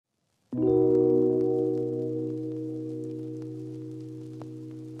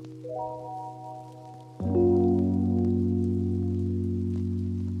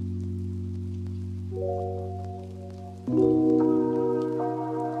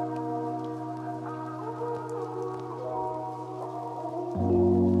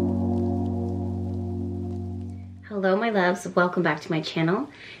loves, welcome back to my channel.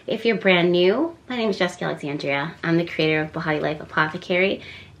 If you're brand new, my name is Jessica Alexandria. I'm the creator of Bahati Life Apothecary,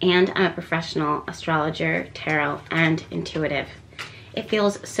 and I'm a professional astrologer, tarot, and intuitive. It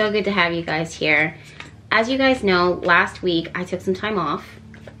feels so good to have you guys here. As you guys know, last week I took some time off.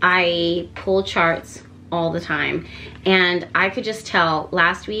 I pull charts all the time, and I could just tell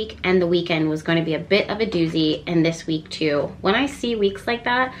last week and the weekend was going to be a bit of a doozy, and this week too. When I see weeks like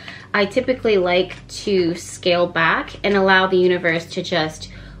that, I typically like to scale back and allow the universe to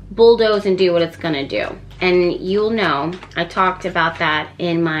just bulldoze and do what it's gonna do. And you'll know I talked about that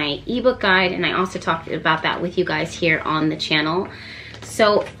in my ebook guide, and I also talked about that with you guys here on the channel.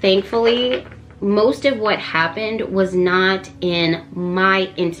 So thankfully, most of what happened was not in my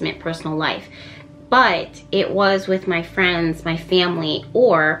intimate personal life, but it was with my friends, my family,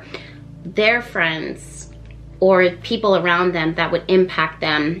 or their friends, or people around them that would impact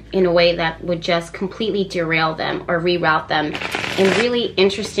them in a way that would just completely derail them or reroute them in really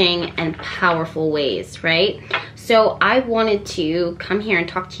interesting and powerful ways, right? So I wanted to come here and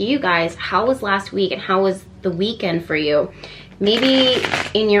talk to you guys. How was last week and how was the weekend for you? Maybe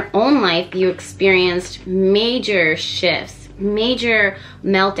in your own life you experienced major shifts, major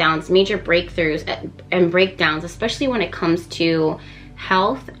meltdowns, major breakthroughs and breakdowns, especially when it comes to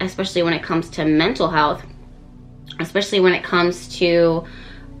health, especially when it comes to mental health, especially when it comes to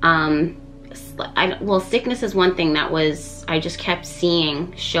well, sickness is one thing that I just kept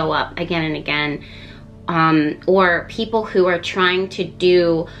seeing show up again and again, or people who are trying to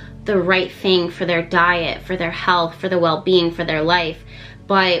do the right thing for their diet, for their health, for the well-being, for their life,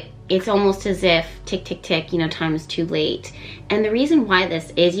 but it's almost as if tick, tick, tick, you know, time is too late. And the reason why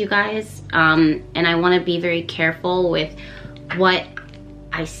this is, you guys, and I want to be very careful with what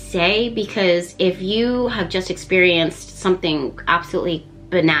I say, because if you have just experienced something absolutely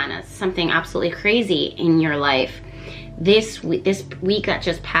bananas, something absolutely crazy in your life, this week that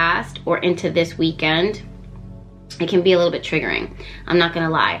just passed or into this weekend, it can be a little bit triggering. I'm not gonna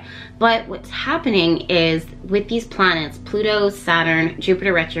lie. But what's happening is with these planets, Pluto, Saturn,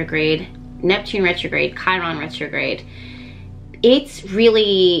 Jupiter retrograde, Neptune retrograde, Chiron retrograde, it's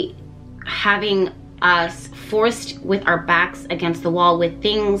really having us forced with our backs against the wall with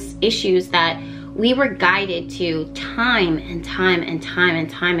things, issues that we were guided to time and time and time and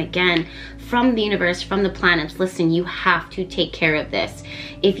time again from the universe, from the planets. Listen, you have to take care of this.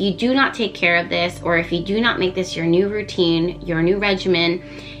 If you do not take care of this, or if you do not make this your new routine, your new regimen,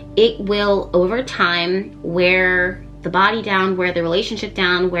 it will over time wear the body down, wear the relationship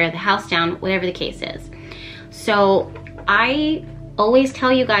down, wear the house down, whatever the case is. So I always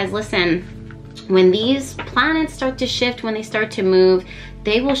tell you guys, listen, when these planets start to shift, when they start to move,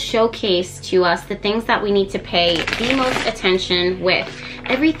 they will showcase to us the things that we need to pay the most attention with.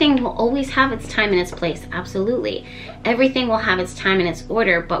 Everything will always have its time and its place, absolutely. Everything will have its time and its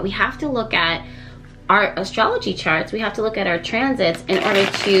order, but we have to look at our astrology charts, we have to look at our transits in order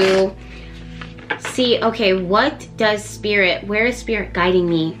to see, okay, what does spirit, where is spirit guiding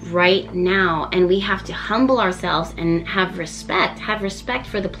me right now? And we have to humble ourselves and have respect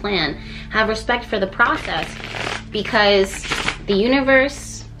for the plan, have respect for the process, because the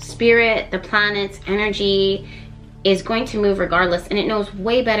universe, spirit, the planets, energy is going to move regardless, and it knows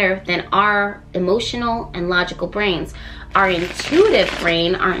way better than our emotional and logical brains. Our intuitive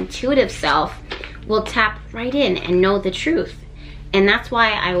brain, our intuitive self will tap right in and know the truth. And that's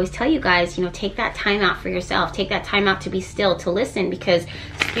why I always tell you guys, you know, take that time out for yourself. Take that time out to be still, to listen, because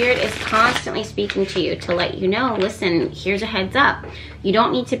spirit is constantly speaking to you to let you know, listen, here's a heads up. You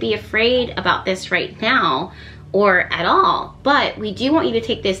don't need to be afraid about this right now or at all, but we do want you to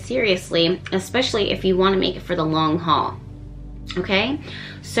take this seriously, especially if you want to make it for the long haul. Okay?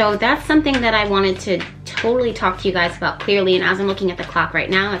 So that's something that I wanted to totally talk to you guys about clearly. And as I'm looking at the clock right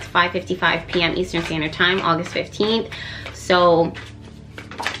now, it's 5:55 p.m. Eastern Standard Time, August 15th. So,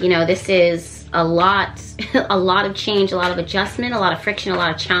 you know, this is a lot of change, a lot of adjustment, a lot of friction, a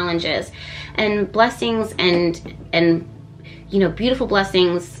lot of challenges, and blessings and you know, beautiful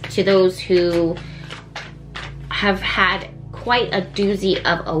blessings to those who have had quite a doozy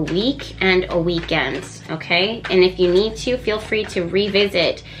of a week and a weekend, okay? And if you need to, feel free to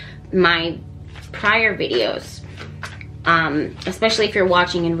revisit my prior videos, especially if you're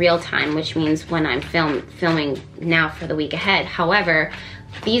watching in real time, which means when I'm filming now for the week ahead. However,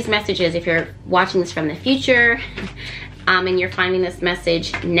 these messages, if you're watching this from the future and you're finding this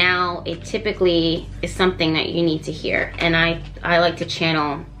message now, it typically is something that you need to hear. And I like to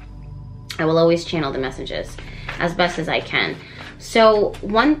channel, I will always channel the messages as best as I can. So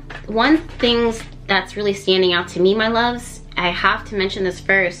one thing that's really standing out to me, my loves, I have to mention this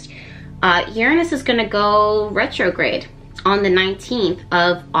first. Uranus is going to go retrograde on the 19th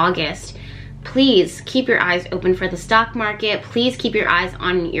of August. Please keep your eyes open for the stock market. Please keep your eyes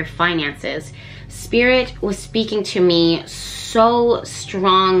on your finances. Spirit was speaking to me so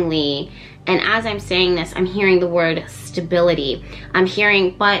strongly, and as I'm saying this, I'm hearing the word stability. I'm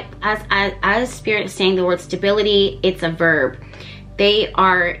hearing, but as Spirit is saying the word stability, it's a verb. They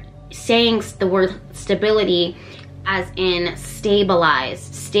are saying the word stability as in stabilize,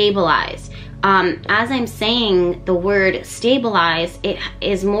 stabilize. As I'm saying the word stabilize, it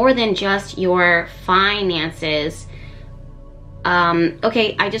is more than just your finances.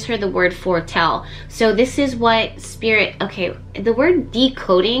 Okay, I just heard the word foretell. So this is what Spirit, okay, the word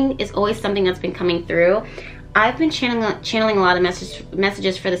decoding is always something that's been coming through. I've been channeling a lot of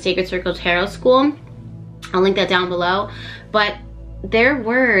messages for the Sacred Circle Tarot School. I'll link that down below. But their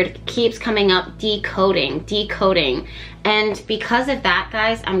word keeps coming up, decoding, decoding. And because of that,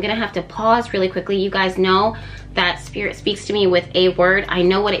 guys, I'm gonna have to pause really quickly. You guys know that Spirit speaks to me with a word. I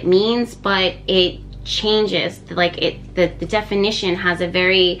know what it means, but it changes. Like the definition has a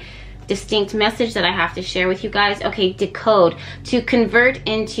very distinct message that I have to share with you guys. Okay, decode, to convert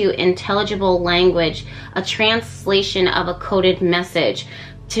into intelligible language, a translation of a coded message.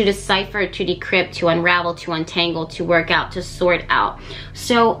 To decipher, to decrypt, to unravel, to untangle, to work out, to sort out.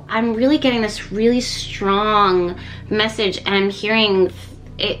 So I'm really getting this really strong message, and I'm hearing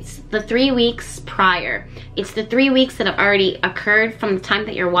it's the 3 weeks prior. It's the 3 weeks that have already occurred from the time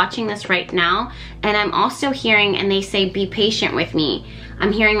that you're watching this right now. And I'm also hearing, and they say, be patient with me.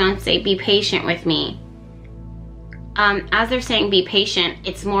 I'm hearing them say, be patient with me. As they're saying be patient,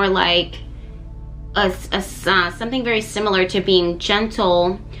 it's more like something very similar to being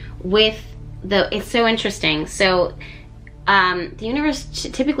gentle with it's so interesting. So the universe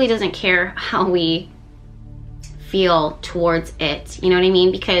typically doesn't care how we feel towards it, you know what I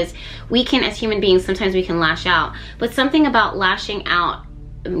mean? Because we can, as human beings, sometimes we can lash out, but something about lashing out,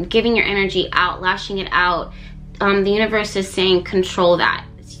 giving your energy out, lashing it out, the universe is saying control that.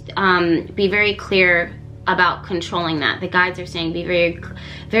 Be very clear about controlling that. The guides are saying be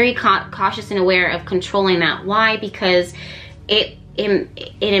very cautious and aware of controlling that. Why? Because it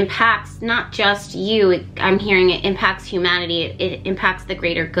impacts not just you. I'm hearing it impacts humanity. It impacts the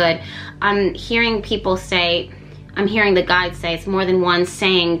greater good. I'm hearing people say, I'm hearing the guides say, it's more than one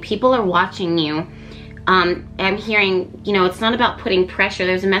saying, people are watching you. I'm hearing, you know, it's not about putting pressure.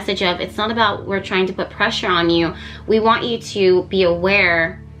 There's a message of, it's not about we're trying to put pressure on you. We want you to be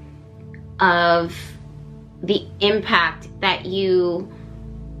aware of the impact that you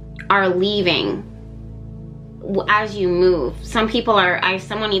are leaving as you move. Some people are,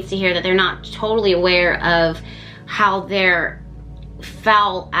 someone needs to hear that they're not totally aware of how their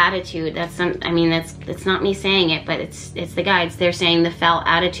foul attitude, that's not me saying it, but it's the guides. They're saying the foul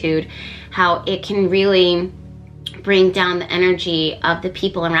attitude, how it can really bring down the energy of the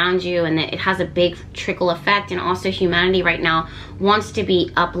people around you, and that it has a big trickle effect. And also humanity right now wants to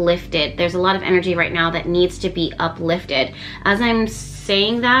be uplifted. There's a lot of energy right now that needs to be uplifted. As I'm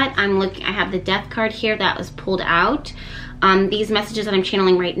saying that, I have the death card here that was pulled out. These messages that I'm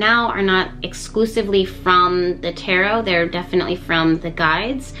channeling right now are not exclusively from the tarot. They're definitely from the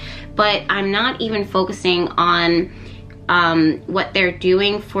guides, but I'm not even focusing on what they're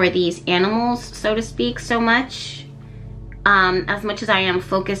doing for these animals, so to speak, so much. As much as I am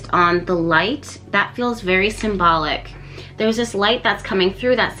focused on the light, that feels very symbolic. There's this light that's coming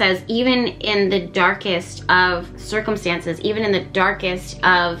through that says, even in the darkest of circumstances, even in the darkest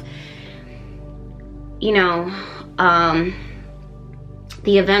of, you know,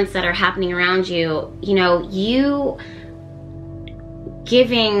 the events that are happening around you, you know, you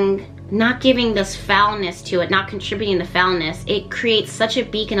not giving this foulness to it, not contributing the foulness, it creates such a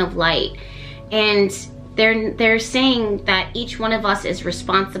beacon of light. And they're saying that each one of us is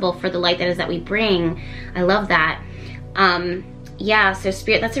responsible for the light that we bring. I love that. Yeah, so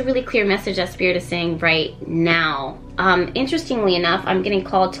Spirit, that's a really clear message that Spirit is saying right now. Interestingly enough, I'm getting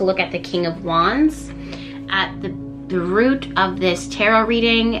called to look at the King of Wands at the root of this tarot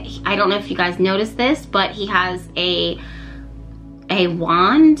reading. I don't know if you guys noticed this, but he has a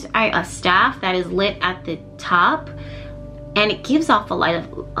wand, a staff that is lit at the top, and it gives off a lot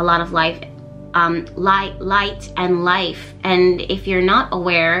of life, light and life. And if you're not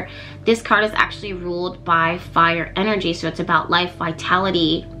aware, this card is actually ruled by fire energy, so it's about life,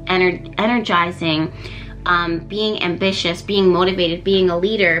 vitality, energizing, being ambitious, being motivated, being a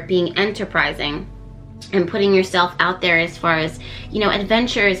leader, being enterprising, and putting yourself out there as far as, you know,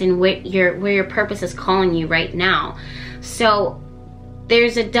 adventures and where your purpose is calling you right now. So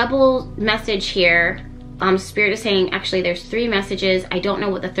there's a double message here Spirit is saying, actually there's 3 messages. I don't know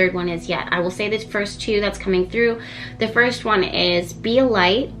what the 3rd one is yet. I will say the first 2 that's coming through. The first one is be a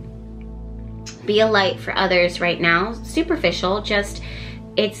light. Be a light for others right now. Superficial, just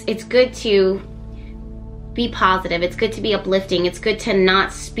it's good to be positive. It's good to be uplifting. It's good to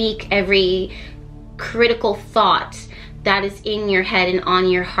not speak every critical thought that is in your head and on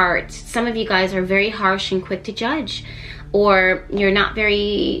your heart. Some of you guys are very harsh and quick to judge, or you're not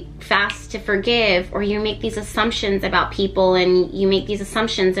very fast to forgive, or you make these assumptions about people, and you make these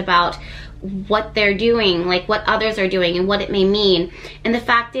assumptions about what they're doing, like what others are doing and what it may mean. And the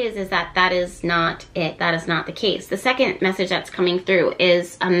fact is that that is not it. That is not the case. The second message that's coming through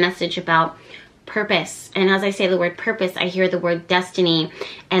is a message about purpose. And as I say the word purpose, I hear the word destiny,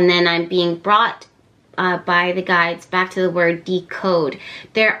 and then I'm being brought by the guides back to the word decode.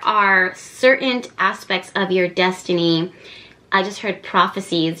 There are certain aspects of your destiny. I just heard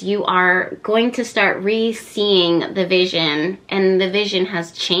prophecies. You are going to start re-seeing the vision, and the vision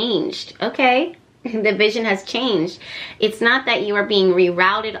has changed. Okay, the vision has changed. It's not that you are being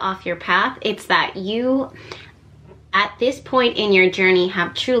rerouted off your path. It's that you, at this point in your journey,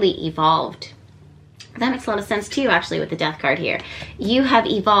 have truly evolved. That makes a lot of sense too, actually, with the Death card here. You have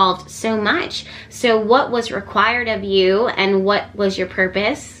evolved so much. So what was required of you and what was your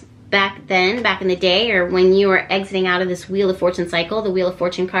purpose back then, back in the day, or when you were exiting out of this Wheel of Fortune cycle? The Wheel of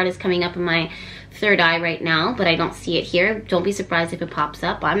Fortune card is coming up in my 3rd eye right now, but I don't see it here. Don't be surprised if it pops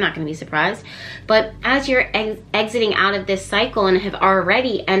up. I'm not going to be surprised. But as you're exiting out of this cycle and have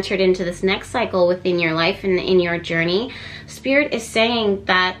already entered into this next cycle within your life and in your journey, Spirit is saying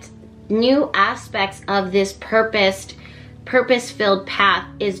that new aspects of this purpose-filled path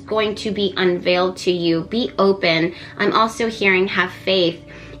is going to be unveiled to you. Be open. I'm also hearing have faith,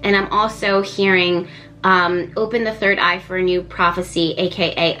 and I'm also hearing open the 3rd eye for a new prophecy,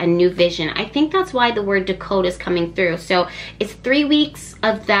 aka a new vision. I think that's why the word decode is coming through. So it's 3 weeks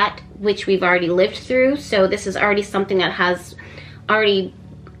of that which we've already lived through. So this is already something that has already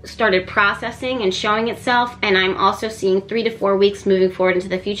started processing and showing itself, and I'm also seeing 3 to 4 weeks moving forward into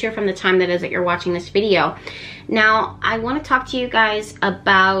the future from the time that is that you're watching this video. Now, I want to talk to you guys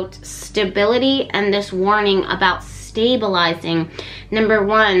about stability and this warning about stabilizing. Number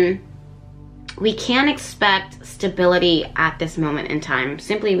 1, we can't expect stability at this moment in time.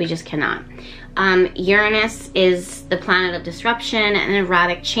 Simply, we just cannot. Uranus is the planet of disruption and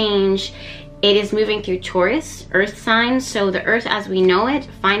erratic change. It is moving through Taurus, earth signs. So the earth as we know it,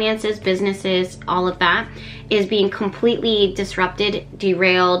 finances, businesses, all of that is being completely disrupted,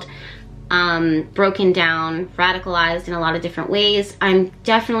 derailed, broken down, radicalized in a lot of different ways. I'm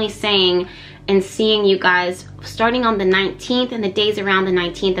definitely saying and seeing you guys starting on the 19th and the days around the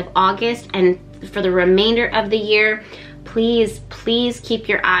 19th of August, and for the remainder of the year, please keep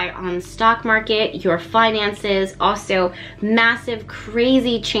your eye on the stock market, your finances. Also, massive,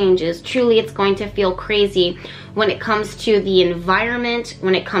 crazy changes. Truly, it's going to feel crazy when it comes to the environment,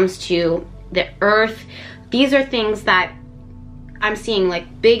 when it comes to the earth. These are things that I'm seeing,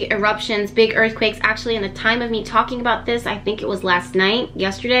 like big eruptions, big earthquakes. Actually, in the time of me talking about this, I think it was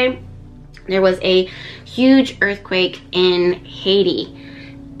yesterday, there was a huge earthquake in Haiti.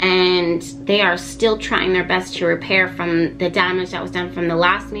 And they are still trying their best to repair from the damage that was done from the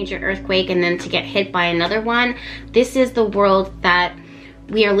last major earthquake, and then to get hit by another one. This is the world that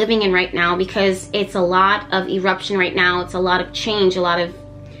we are living in right now, because it's a lot of eruption right now. It's a lot of change, a lot of,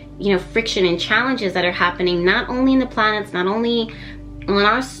 you know, friction and challenges that are happening, not only in the planets, not only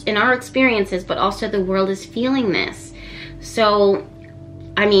in our experiences, but also the world is feeling this. So,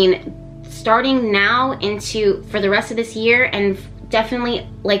 I mean, starting now for the rest of this year, and definitely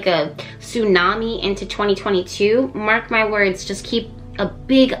like a tsunami into 2022. Mark my words, just keep a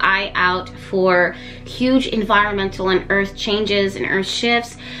big eye out for huge environmental and earth changes and earth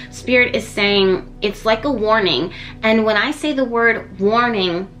shifts. Spirit is saying it's like a warning. And when I say the word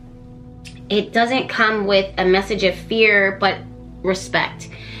warning, it doesn't come with a message of fear, but respect.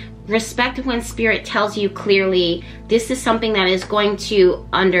 Respect when Spirit tells you clearly, this is something that is going to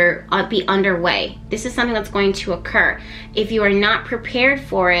be underway. This is something that's going to occur. If you are not prepared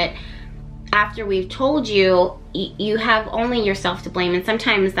for it, after we've told you, you have only yourself to blame. And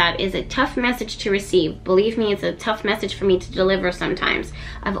sometimes that is a tough message to receive. Believe me, it's a tough message for me to deliver sometimes.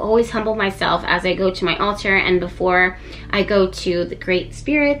 I've always humbled myself as I go to my altar and before I go to the Great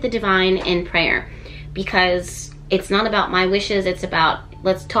Spirit, the Divine, in prayer. Because it's not about my wishes, it's about,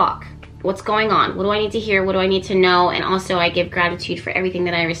 let's talk. What's going on? What do I need to hear? What do I need to know? And also I give gratitude for everything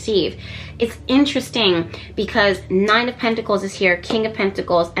that I receive. It's interesting because 9 of Pentacles is here, King of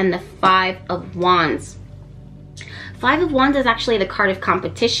Pentacles, and the 5 of Wands. Five of Wands is actually the card of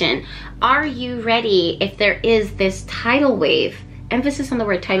competition. Are you ready if there is this tidal wave? Emphasis on the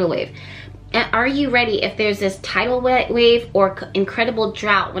word tidal wave. Are you ready if there's this tidal wave or incredible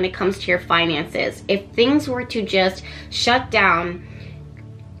drought when it comes to your finances? If things were to just shut down,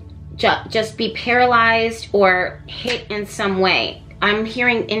 just be paralyzed or hit in some way. I'm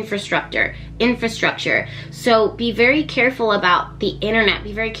hearing infrastructure. So be very careful about the internet.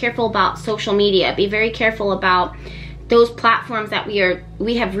 Be very careful about social media. Be very careful about those platforms that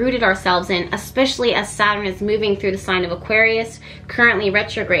we have rooted ourselves in, especially as Saturn is moving through the sign of Aquarius, currently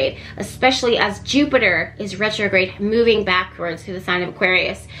retrograde, especially as Jupiter is retrograde, moving backwards through the sign of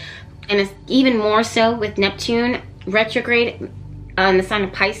Aquarius. And it's even more so with Neptune retrograde in the sign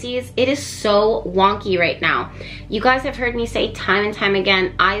of Pisces. It is so wonky right now. You guys have heard me say time and time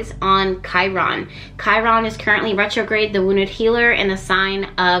again, eyes on Chiron. Chiron is currently retrograde, the wounded healer, in the sign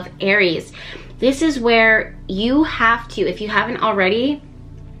of Aries. This is where you have to, if you haven't already,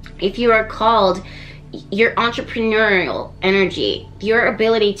 if you are called, your entrepreneurial energy, your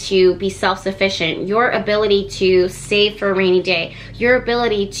ability to be self-sufficient, your ability to save for a rainy day, your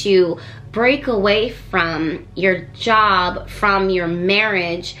ability to break away from your job, from your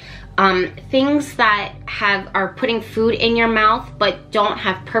marriage, things that are putting food in your mouth but don't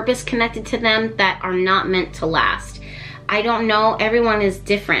have purpose connected to them, that are not meant to last. I don't know, everyone is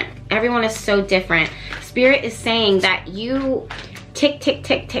different. Everyone is so different. Spirit is saying that you tick, tick,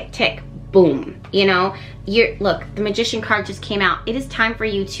 tick, tick, tick, boom. You know, look, the Magician card just came out. It is time for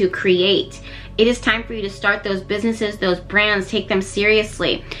you to create. It is time for you to start those businesses, those brands, take them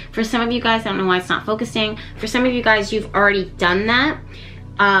seriously. For some of you guys, I don't know why it's not focusing. For some of you guys, you've already done that.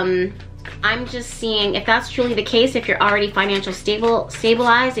 I'm just seeing if that's truly the case, if you're already financially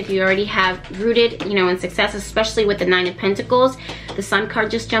stabilized, if you already have rooted, you know, in success, especially with the Nine of Pentacles. The Sun card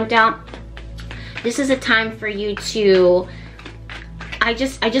just jumped out. This is a time for you to, I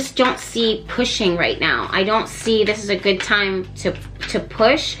just don't see pushing right now. I don't see this is a good time to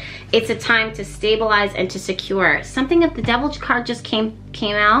push. It's a time to stabilize and to secure. Something of the Devil card just came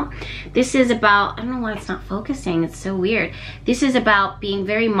out. This is about, I don't know why it's not focusing. It's so weird. This is about being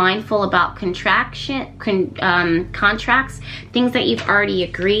very mindful about contracts, things that you've already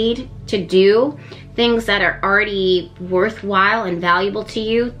agreed to do, things that are already worthwhile and valuable to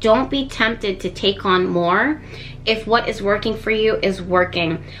you. Don't be tempted to take on more if what is working for you is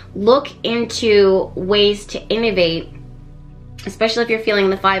working. Look into ways to innovate, especially if you're feeling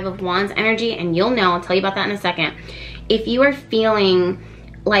the Five of Wands energy, and you'll know, I'll tell you about that in a second. If you are feeling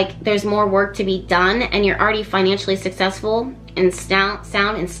like there's more work to be done and you're already financially successful and sound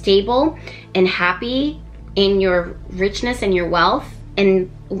and stable and happy in your richness and your wealth,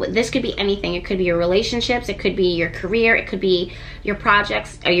 and this could be anything. It could be your relationships, it could be your career, it could be your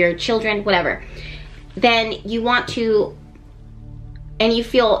projects or your children, whatever. Then you want to, and you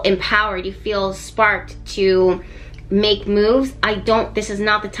feel empowered, you feel sparked to make moves. This is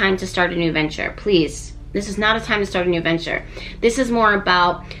not the time to start a new venture, please. This is not a time to start a new venture. This is more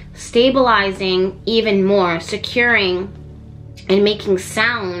about stabilizing even more, securing and making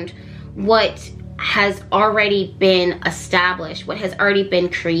sound what has already been established, what has already been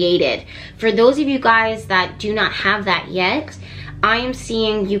created. For those of you guys that do not have that yet, I am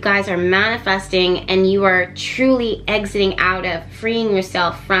seeing you guys are manifesting and you are truly exiting out of, freeing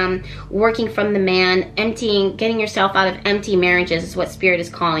yourself from working from the man, getting yourself out of empty marriages is what Spirit is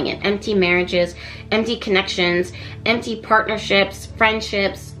calling it. Empty marriages, empty connections, empty partnerships,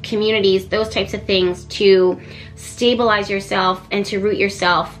 friendships, communities, those types of things, to stabilize yourself and to root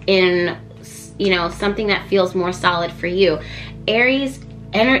yourself in, you know, something that feels more solid for you. Aries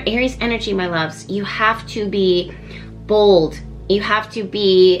energy, my loves, you have to be bold. You have to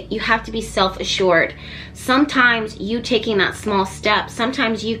be self-assured. Sometimes you taking that small step,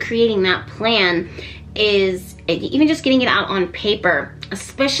 sometimes you creating that plan, is even just getting it out on paper,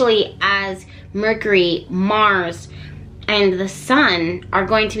 especially as Mercury, Mars, and the Sun are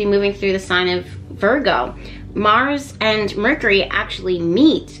going to be moving through the sign of Virgo. Mars and Mercury actually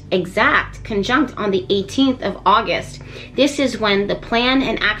meet conjunct on the 18th of August. This is when the plan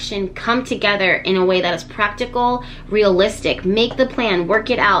and action come together in a way that is practical, realistic. Make the plan, work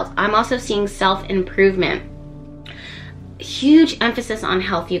it out. I'm also seeing self-improvement. Huge emphasis on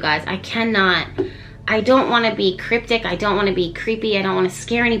health, you guys. I don't want to be cryptic, I don't want to be creepy, I don't want to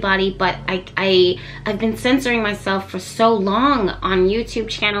scare anybody, but I've been censoring myself for so long on YouTube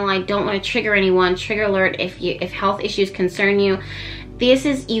channel. I don't want to trigger anyone. Trigger alert if health issues concern you.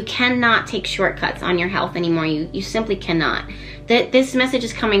 You cannot take shortcuts on your health anymore. You simply cannot. This message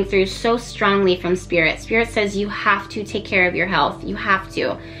is coming through so strongly from Spirit. Spirit says you have to take care of your health. You have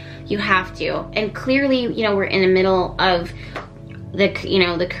to. You have to. And clearly, you know, we're in the middle of the, you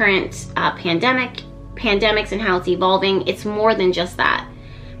know, the current pandemics and how it's evolving. It's more than just that.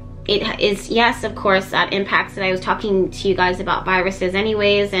 It is, yes, of course, that impacts it. I was talking to you guys about viruses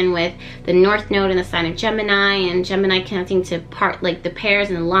anyways, and with the North Node in the sign of Gemini, and Gemini connecting to like the pairs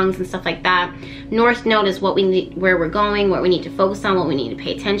and the lungs and stuff like that. North Node is what we need, where we're going, what we need to focus on, what we need to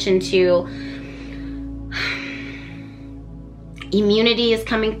pay attention to. Immunity is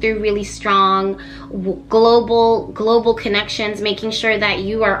coming through really strong. Global connections, making sure that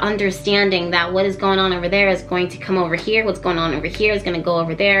you are understanding that what is going on over there is going to come over here. What's going on over here is going to go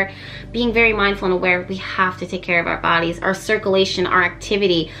over there. Being very mindful and aware. We have to take care of our bodies, our circulation, our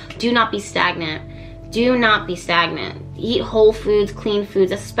activity. Do not be stagnant. Do not be stagnant. Eat whole foods, clean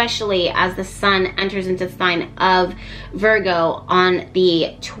foods, especially as the sun enters into the sign of Virgo on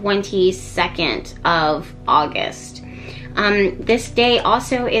the 22nd of August. This day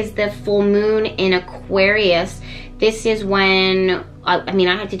also is the full moon in Aquarius. This is when, I mean,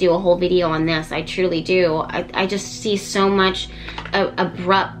 I had to do a whole video on this. I truly do. I just see so much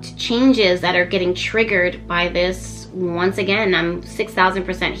abrupt changes that are getting triggered by this. Once again, I'm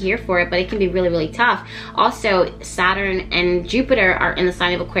 6,000% here for it, but it can be really, really tough. Also, Saturn and Jupiter are in the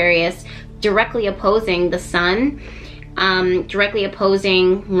sign of Aquarius, directly opposing the sun. Directly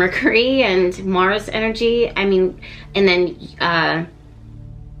opposing Mercury and Mars energy. I mean, and then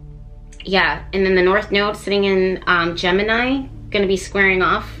yeah, and then the North Node sitting in Gemini, gonna be squaring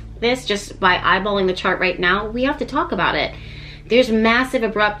off this. Just by eyeballing the chart right now, we have to talk about it. There's massive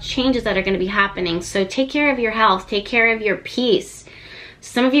abrupt changes that are going to be happening, so take care of your health, take care of your peace.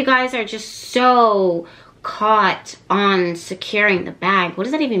 Some of you guys are just so caught on securing the bag. What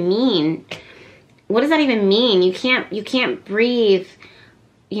does that even mean? What does that even mean? You can't breathe,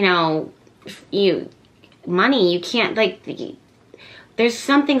 you know, money. You can't, like, there's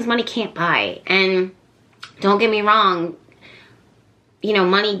some things money can't buy. And don't get me wrong, you know,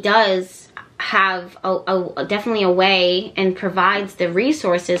 money does have definitely a way and provides the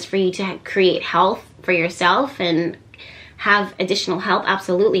resources for you to create health for yourself and have additional help,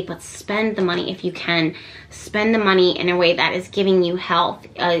 absolutely, but spend the money if you can. Spend the money in a way that is giving you health.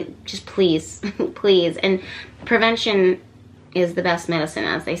 Just please, please. And prevention is the best medicine,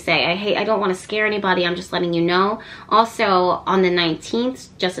 as they say. I don't want to scare anybody. I'm just letting you know. Also, on the 19th,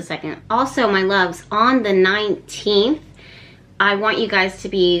 just a second. Also, my loves, on the 19th, I want you guys to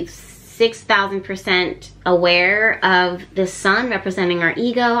be 6,000% aware of the sun representing our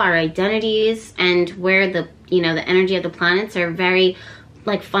ego, our identities, and where the, you know, the energy of the planets are very,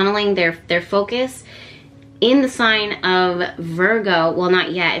 like, funneling their focus in the sign of Virgo. Well,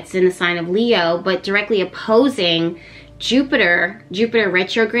 not yet, it's in the sign of Leo, but directly opposing Jupiter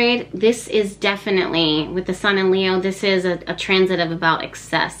retrograde. This is definitely, with the sun in Leo, this is a transit of about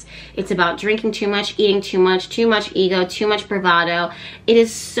excess. It's about drinking too much, eating too much ego, too much bravado. It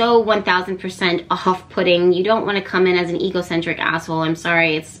is so 1000% off-putting. You don't want to come in as an egocentric asshole. I'm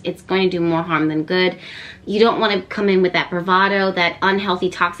sorry, it's going to do more harm than good. You don't want to come in with that bravado, that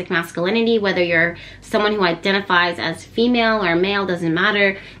unhealthy, toxic masculinity, whether you're someone who identifies as female or male, doesn't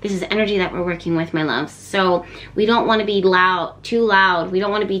matter. This is energy that we're working with, my loves. So we don't want to be too loud. We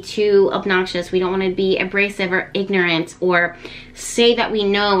don't want to be too obnoxious. We don't want to be abrasive or ignorant or say that we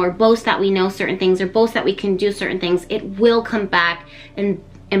know or boast that we know certain things or boast that we can do certain things. It will come back and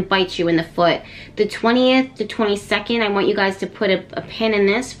bite you in the foot. The 20th to 22nd, I want you guys to put a pin in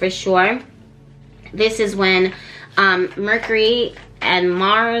this for sure. This is when Mercury and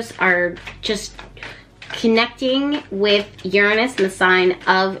Mars are just connecting with Uranus in the sign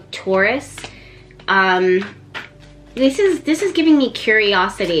of Taurus. This is giving me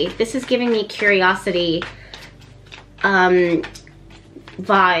curiosity. This is giving me curiosity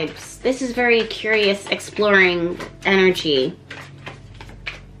vibes. This is very curious, exploring energy.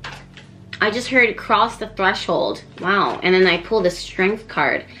 I just heard cross the threshold. Wow. And then I pulled a strength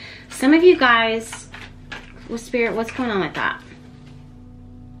card. Some of you guys, Spirit, what's going on with that?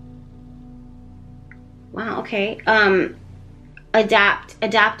 Wow, okay.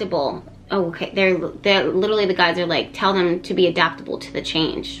 Adaptable. Oh, okay. They're literally, the guys are like, tell them to be adaptable to the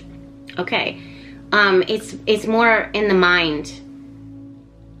change. Okay. It's more in the mind.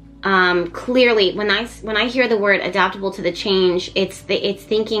 Clearly, when I hear the word adaptable to the change, it's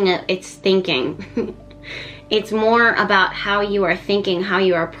thinking. It's more about how you are thinking, how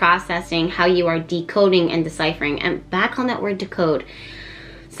you are processing, how you are decoding and deciphering. And back on that word decode,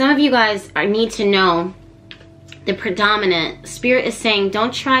 some of you guys need to know the predominant. Spirit is saying,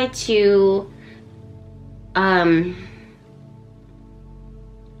 don't try to,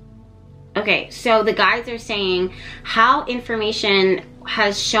 okay, so the guides are saying how information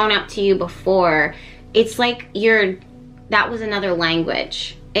has shown up to you before, it's like that was another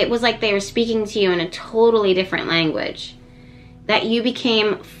language. It was like they were speaking to you in a totally different language that you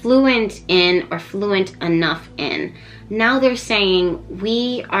became fluent in, or fluent enough in. Now they're saying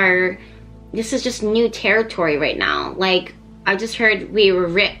this is just new territory right now. Like, I just heard we were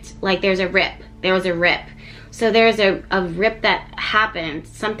ripped. Like, there was a rip. So there's a rip that happened,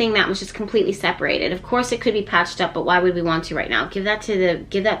 something that was just completely separated. Of course it could be patched up, but why would we want to right now? Give that to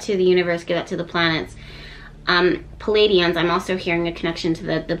the universe, give that to the planets. Palladians, I'm also hearing a connection to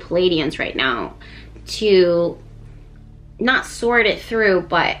the Palladians right now, to not sort it through,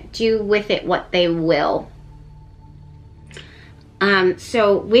 but do with it what they will.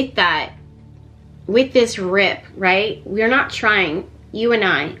 So with that, with this rip, right, we're not trying, you and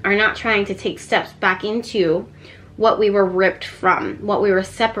I are not trying to take steps back into what we were ripped from, what we were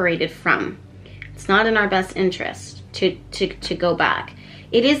separated from. It's not in our best interest to go back.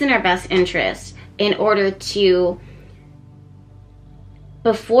 It is in our best interest, in order to,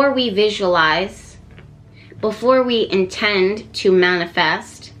 before we visualize, before we intend to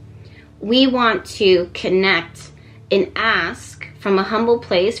manifest, we want to connect and ask from a humble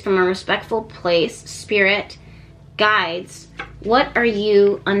place, from a respectful place, spirit, guides, what are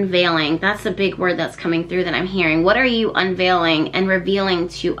you unveiling? That's the big word that's coming through that I'm hearing. What are you unveiling and revealing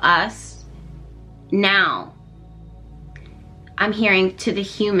to us now? I'm hearing to the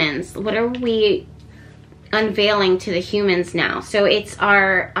humans. What are we unveiling to the humans now? So it's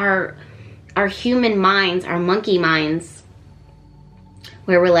our human minds, our monkey minds,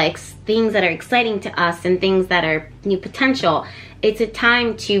 where we're like, things that are exciting to us and things that are new potential. It's a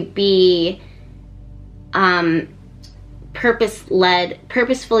time to be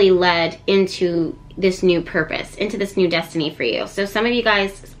purposefully led into this new purpose, into this new destiny for you. So some of you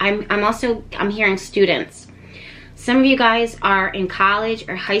guys, I'm hearing students. Some of you guys are in college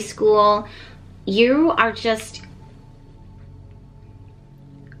or high school. You are just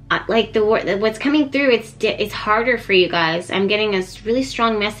like what's coming through. It's harder for you guys. I'm getting a really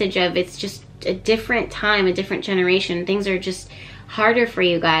strong message of it's just a different time, a different generation. Things are just harder for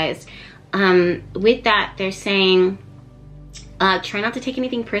you guys. With that, they're saying, try not to take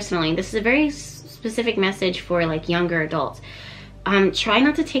anything personally. This is a very specific message for like younger adults. Try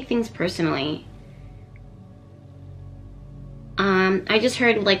not to take things personally. I just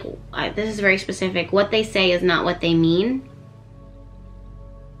heard, like, this is very specific. What they say is not what they mean.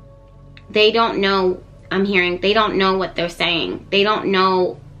 They don't know, I'm hearing, they don't know what they're saying. They don't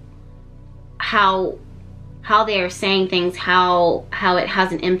know how they are saying things, how it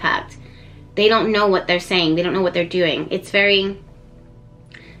has an impact. They don't know what they're saying. They don't know what they're doing. It's very,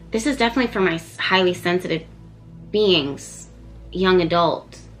 this is definitely for my highly sensitive beings, young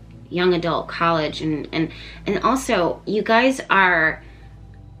adult, college, and also you guys are,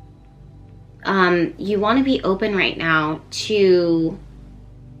 you want to be open right now to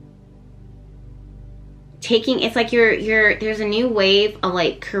taking, it's like there's a new wave of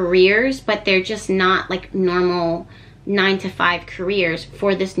like careers, but they're just not like normal 9-to-5 careers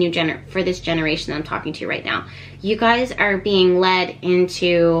for this for this generation that I'm talking to right now. You guys are being led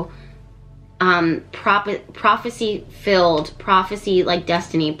into prophecy filled, prophecy like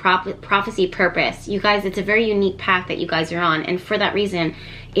destiny, prophecy purpose. You guys, it's a very unique path that you guys are on, and for that reason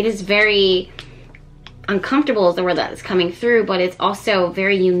it is very uncomfortable is the word that is coming through, but it's also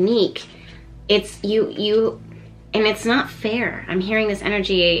very unique. It's you and it's not fair. I'm hearing this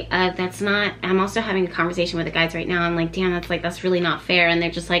energy that's not, I'm also having a conversation with the guides right now. I'm like, damn, that's really not fair. And they're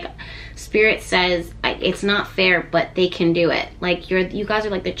just like, spirit says it's not fair, but they can do it. Like you guys are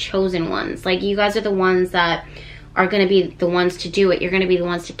like the chosen ones. Like you guys are the ones that are going to be the ones to do it. You're going to be the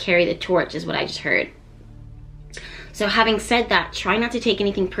ones to carry the torch is what I just heard. So having said that, try not to take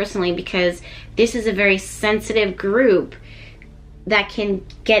anything personally, because this is a very sensitive group that can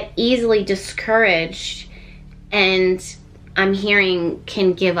get easily discouraged, and I'm hearing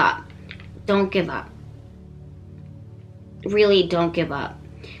can give up. Don't give up. Really don't give up.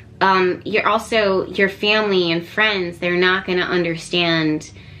 You're also, your family and friends, they're not going to understand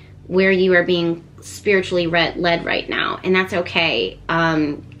where you are being spiritually led right now, and that's okay.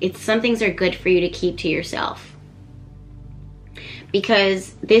 Some things are good for you to keep to yourself,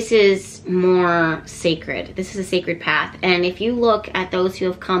 because this is more sacred. This is a sacred path. And if you look at those who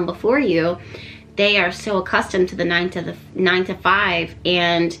have come before you, they are so accustomed to the 9 to 5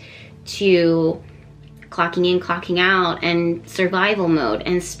 and to clocking in, clocking out, and survival mode.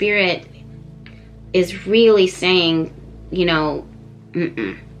 And spirit is really saying, you know,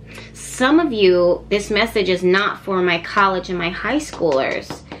 Some of you, this message is not for my college and my high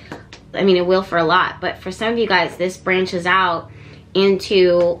schoolers. I mean, it will for a lot, but for some of you guys, this branches out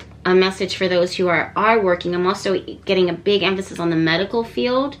into a message for those who are working. I'm also getting a big emphasis on the medical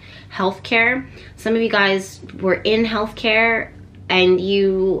field, healthcare. Some of you guys were in healthcare and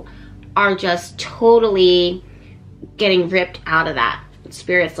you are just totally getting ripped out of that.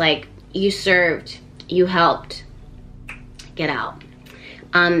 Spirit's like, you served, you helped, get out.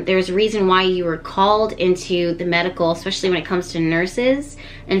 There's a reason why you were called into the medical, especially when it comes to nurses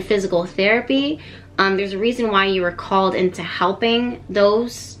and physical therapy. There's a reason why you were called into helping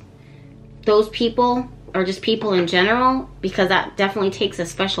those people, or just people in general, because that definitely takes a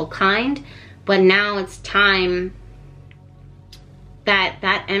special kind. But now it's time that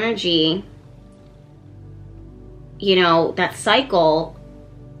that energy, you know, that cycle,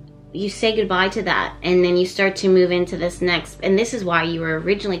 you say goodbye to that, and then you start to move into this next. And this is why you were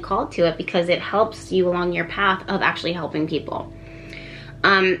originally called to it, because it helps you along your path of actually helping people.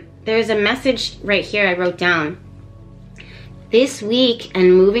 There's a message right here I wrote down. This week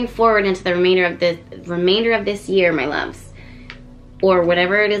and moving forward into the remainder of this year, my loves, or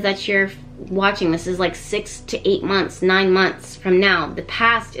whatever it is that you're watching, this is like 6 to 8 months, 9 months from now, the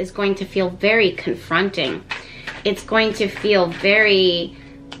past is going to feel very confronting. It's going to feel very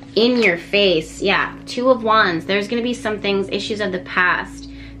in your face. Yeah, 2 of Wands. There's going to be some things, issues of the past,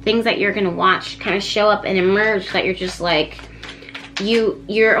 things that you're going to watch kind of show up and emerge that you're just like,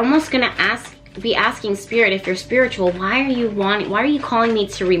 you're almost going to be asking Spirit, if you're spiritual, why are you calling me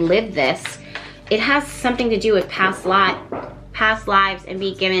to relive this? It has something to do with past lives and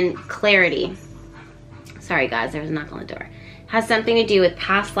be given clarity. Sorry guys, there was a knock on the door. Has something to do with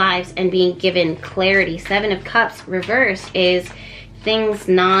past lives and being given clarity. 7 of Cups reverse is things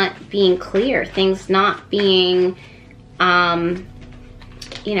not being clear, things not being,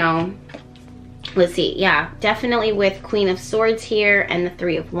 you know, let's see. Yeah, definitely with Queen of Swords here and the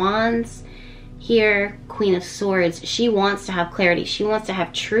 3 of Wands here. Queen of Swords, she wants to have clarity, she wants to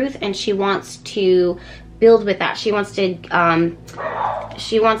have truth, and she wants to build with that. She wants to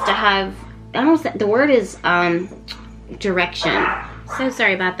have, I don't know, the word is direction. So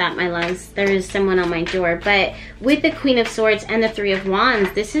sorry about that, my loves. There is someone on my door. But with the Queen of Swords and the 3 of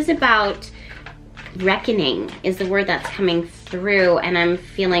Wands, this is about reckoning is the word that's coming through, and I'm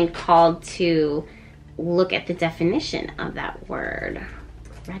feeling called to look at the definition of that word.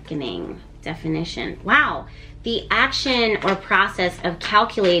 Reckoning. Definition. Wow. The action or process of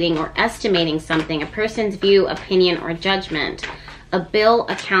calculating or estimating something, a person's view, opinion, or judgment, a bill,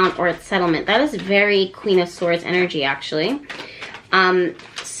 account, or its settlement. That is very Queen of Swords energy, actually.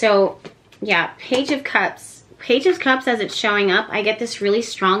 So yeah, Page of Cups. Page of Cups, as it's showing up, I get this really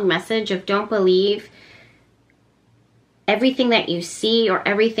strong message of don't believe everything that you see or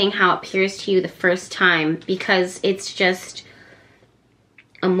everything how it appears to you the first time, because it's just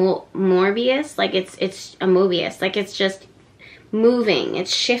a Morbius, like it's a Mobius, like it's just moving,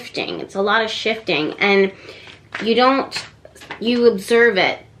 it's shifting, it's a lot of shifting, and you observe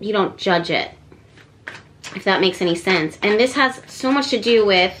it, you don't judge it, if that makes any sense. And this has so much to do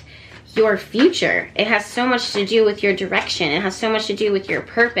with your future. It has so much to do with your direction. It has so much to do with your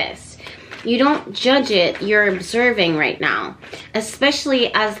purpose. You don't judge it, you're observing right now.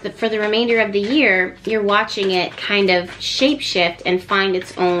 Especially as for the remainder of the year, you're watching it kind of shapeshift and find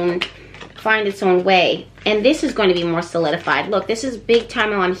its own way. And this is going to be more solidified. Look, this is big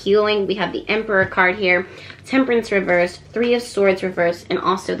time on healing. We have the Emperor card here, Temperance reverse, 3 of Swords reverse, and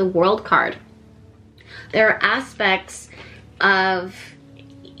also the World card. There are aspects of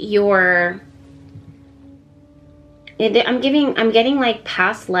your, I'm getting like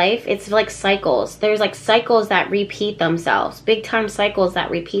past life. It's like cycles. There's like cycles that repeat themselves, big time cycles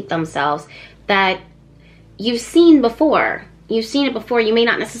that repeat themselves that you've seen before. You've seen it before. You may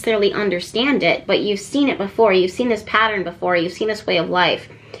not necessarily understand it, but you've seen it before. You've seen this pattern before. You've seen this way of life.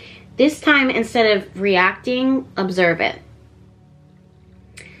 This time, instead of reacting, observe it.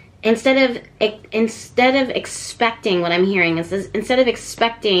 Instead of expecting, what I'm hearing is instead of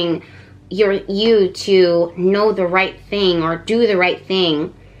expecting you to know the right thing or do the right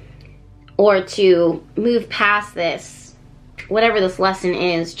thing or to move past this, whatever this lesson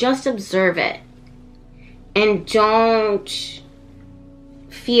is, just observe it. And don't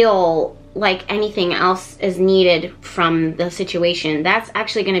feel like anything else is needed from the situation. That's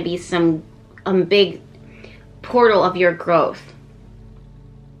actually going to be some big portal of your growth.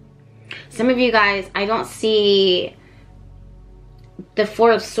 Some of you guys, I don't see the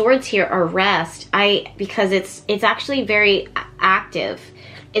 4 of Swords here or rest. Because it's actually very active.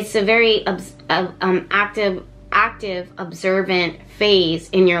 It's a very active, observant phase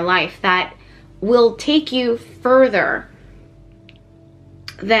in your life that will take you further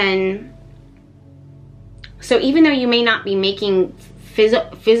than So even though you may not be making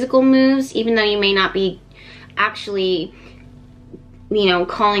physical moves, even though you may not be actually, you know,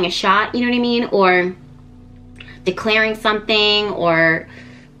 calling a shot, you know what I mean, or declaring something, or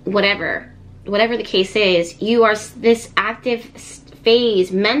whatever the case is, you are this active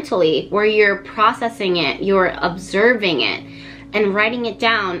phase mentally where you're processing it, you're observing it and writing it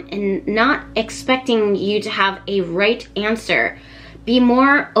down, and not expecting you to have a right answer. Be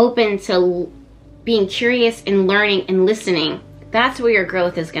more open to being curious and learning and listening. That's where your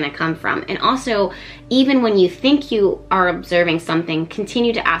growth is going to come from. And also, even when you think you are observing something,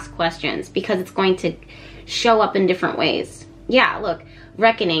 continue to ask questions, because it's going to show up in different ways. Yeah, look,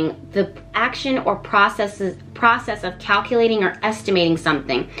 reckoning, the action or process of calculating or estimating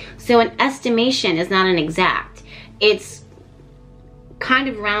something. So an estimation is not an exact. It's kind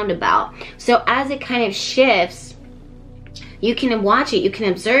of roundabout. So as it kind of shifts, you can watch it, you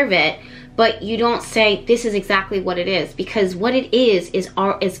can observe it, but you don't say this is exactly what it is, because what it is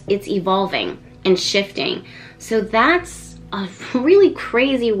it's evolving and shifting. So that's a really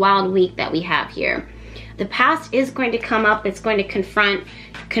crazy, wild week that we have here. The past is going to come up. It's going to confront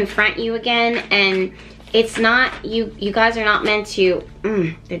you again, and it's not, you guys are not meant to,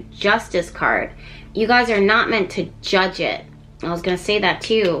 the Justice card. You guys are not meant to judge it. I was going to say that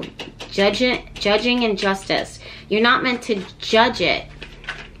too. Judging and justice. You're not meant to judge it.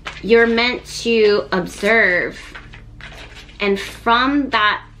 You're meant to observe. And from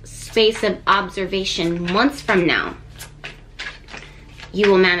that space of observation, months from now,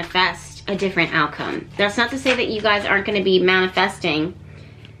 you will manifest a different outcome. That's not to say that you guys aren't going to be manifesting.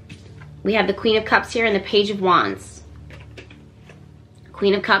 We have the Queen of Cups here and the Page of Wands.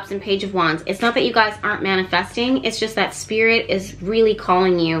 Queen of Cups and Page of Wands. It's not that you guys aren't manifesting. It's just that Spirit is really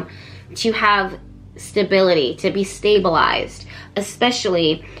calling you to have stability, to be stabilized,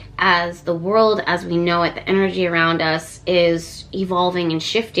 especially as the world as we know it, the energy around us is evolving and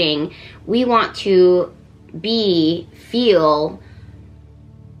shifting. We want to feel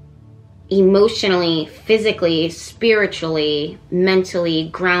emotionally, physically, spiritually, mentally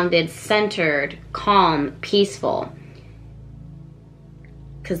grounded, centered, calm, peaceful.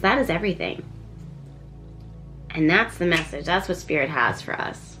 Because that is everything. And that's the message. That's what Spirit has for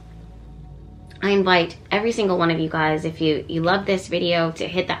us. I invite every single one of you guys, if you love this video, to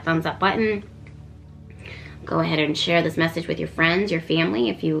hit that thumbs up button. Go ahead and share this message with your friends, your family,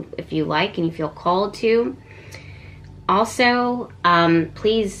 if you like and you feel called to. Also,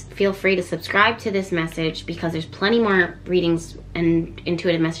 please feel free to subscribe to this message, because there's plenty more readings and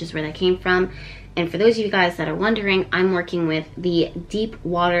intuitive messages where that came from. And for those of you guys that are wondering, I'm working with the Deep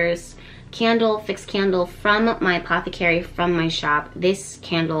Waters candle, fixed candle from my apothecary, from my shop. This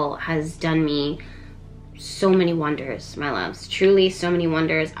candle has done me so many wonders, my loves. Truly so many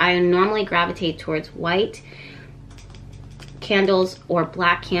wonders. I normally gravitate towards white candles or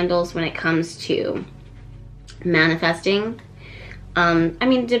black candles when it comes to manifesting. I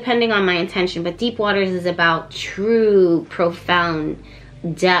mean, depending on my intention, but Deep Waters is about true, profound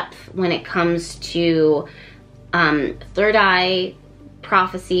depth when it comes to third eye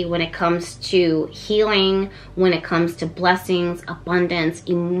prophecy, when it comes to healing, when it comes to blessings, abundance,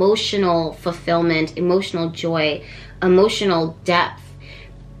 emotional fulfillment, emotional joy, emotional depth,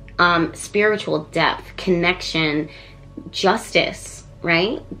 spiritual depth, connection, justice,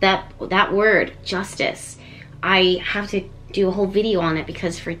 right? That word, justice. I have to do a whole video on it,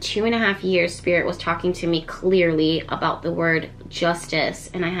 because for 2.5 years Spirit was talking to me clearly about the word justice,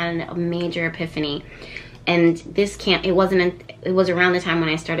 and I had a major epiphany. And this it was around the time when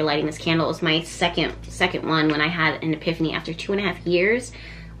I started lighting this candle. It was my second one when I had an epiphany. After 2.5 years,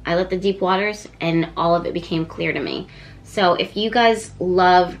 I lit the Deep Waters and all of it became clear to me. So if you guys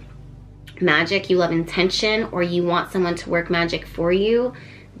love magic, you love intention, or you want someone to work magic for you,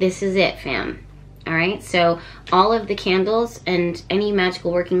 this is it, fam. All right, so all of the candles and any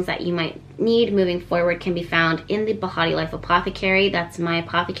magical workings that you might need moving forward can be found in the Bahati Life Apothecary. That's my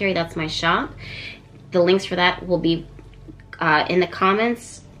apothecary, that's my shop. The links for that will be in the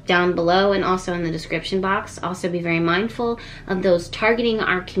comments down below and also in the description box. Also be very mindful of those targeting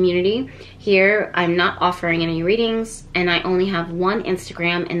our community. Here, I'm not offering any readings, and I only have one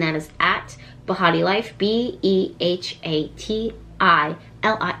Instagram, and that is at Bahati Life, BEHATILIFE.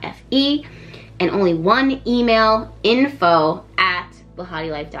 And only one email,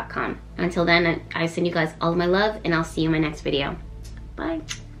 info@BahatiLife.com. Until then, I send you guys all of my love, and I'll see you in my next video. Bye.